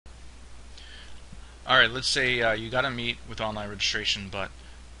Alright, let's say you got to meet with online registration, but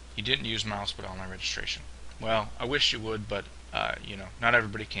you didn't use Mouseput online registration. Well, I wish you would, but not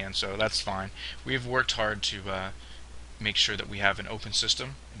everybody can, so that's fine. We've worked hard to make sure that we have an open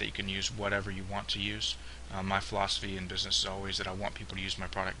system that you can use whatever you want to use. My philosophy in business is always that I want people to use my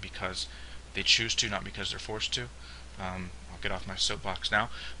product because they choose to, not because they're forced to. I'll get off my soapbox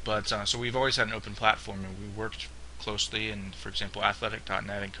now, but so we've always had an open platform, and we worked closely. And for example,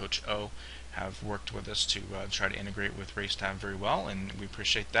 Athletic.net and Coach O have worked with us to try to integrate with RaceTab very well, and we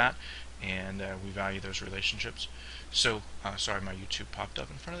appreciate that, and we value those relationships. So, sorry, my YouTube popped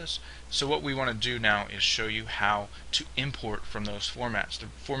up in front of this. So what we want to do now is show you how to import from those formats. The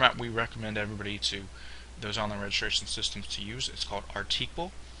format we recommend everybody to those online registration systems to use, it's called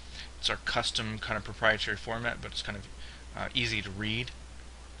RTQL. It's our custom kind of proprietary format, but it's kind of easy to read,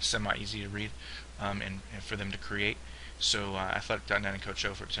 semi-easy to read, and for them to create. So Athletic.net and Coach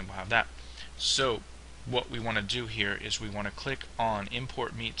O, for example, have that. So what we want to do here is we want to click on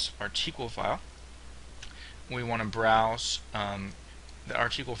Import Meets RTQL file. We want to browse. The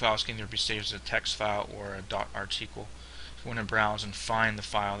RTQL files can either be saved as a text file or a .rtql. We want to browse and find the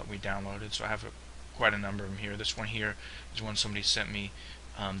file that we downloaded. So I have quite a number of them here. This one here is one somebody sent me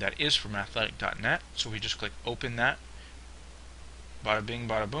that is from Athletic.net. So we just click Open that. Bada bing,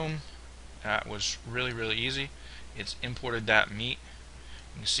 bada boom. That was really easy. It's imported that meet.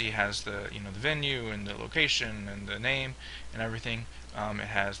 You can see it has the the venue and the location and the name and everything. It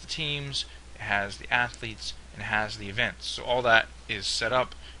has the teams, it has the athletes, and it has the events. So all that is set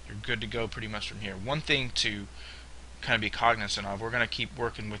up. You're good to go pretty much from here. One thing to kind of be cognizant of, we're going to keep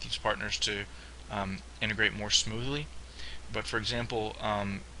working with these partners to integrate more smoothly. But for example,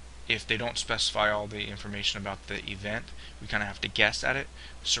 if they don't specify all the information about the event, we kind of have to guess at it.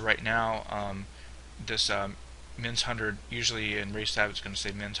 So right now, this men's 100, usually in RaceTab it's going to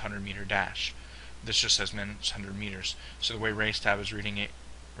say men's 100-meter dash. This just says men's 100 meters. So the way RaceTab is reading it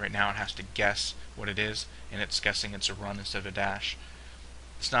right now, it has to guess what it is, and it's guessing it's a run instead of a dash.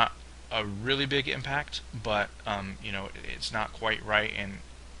 It's not a really big impact, but it's not quite right, and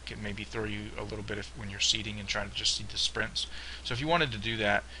can maybe throw you a little bit when you're seeding and trying to just seed the sprints. So if you wanted to do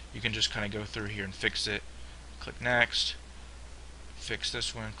that, you can just kind of go through here and fix it. Click next, fix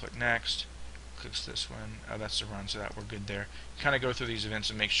this one, click next, click this one. Oh, that's the run, so that we're good there. Kind of go through these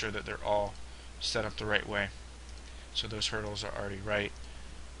events and make sure that they're all set up the right way. So those hurdles are already right.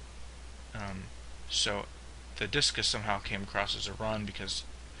 So the discus somehow came across as a run because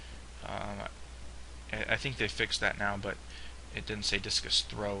I think they fixed that now, but it didn't say discus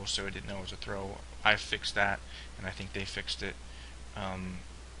throw, so it didn't know it was a throw. I fixed that, and I think they fixed it.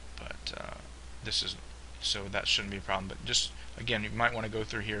 This is, so that shouldn't be a problem. But just again, you might want to go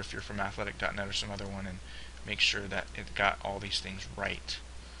through here if you're from Athletic.net or some other one and make sure that it got all these things right.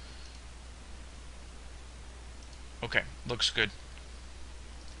 Okay, looks good.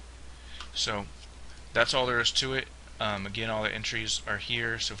 So that's all there is to it. Again, all the entries are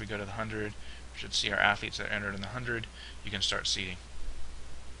here. So if we go to the 100, we should see our athletes that entered in the 100. You can start seeding.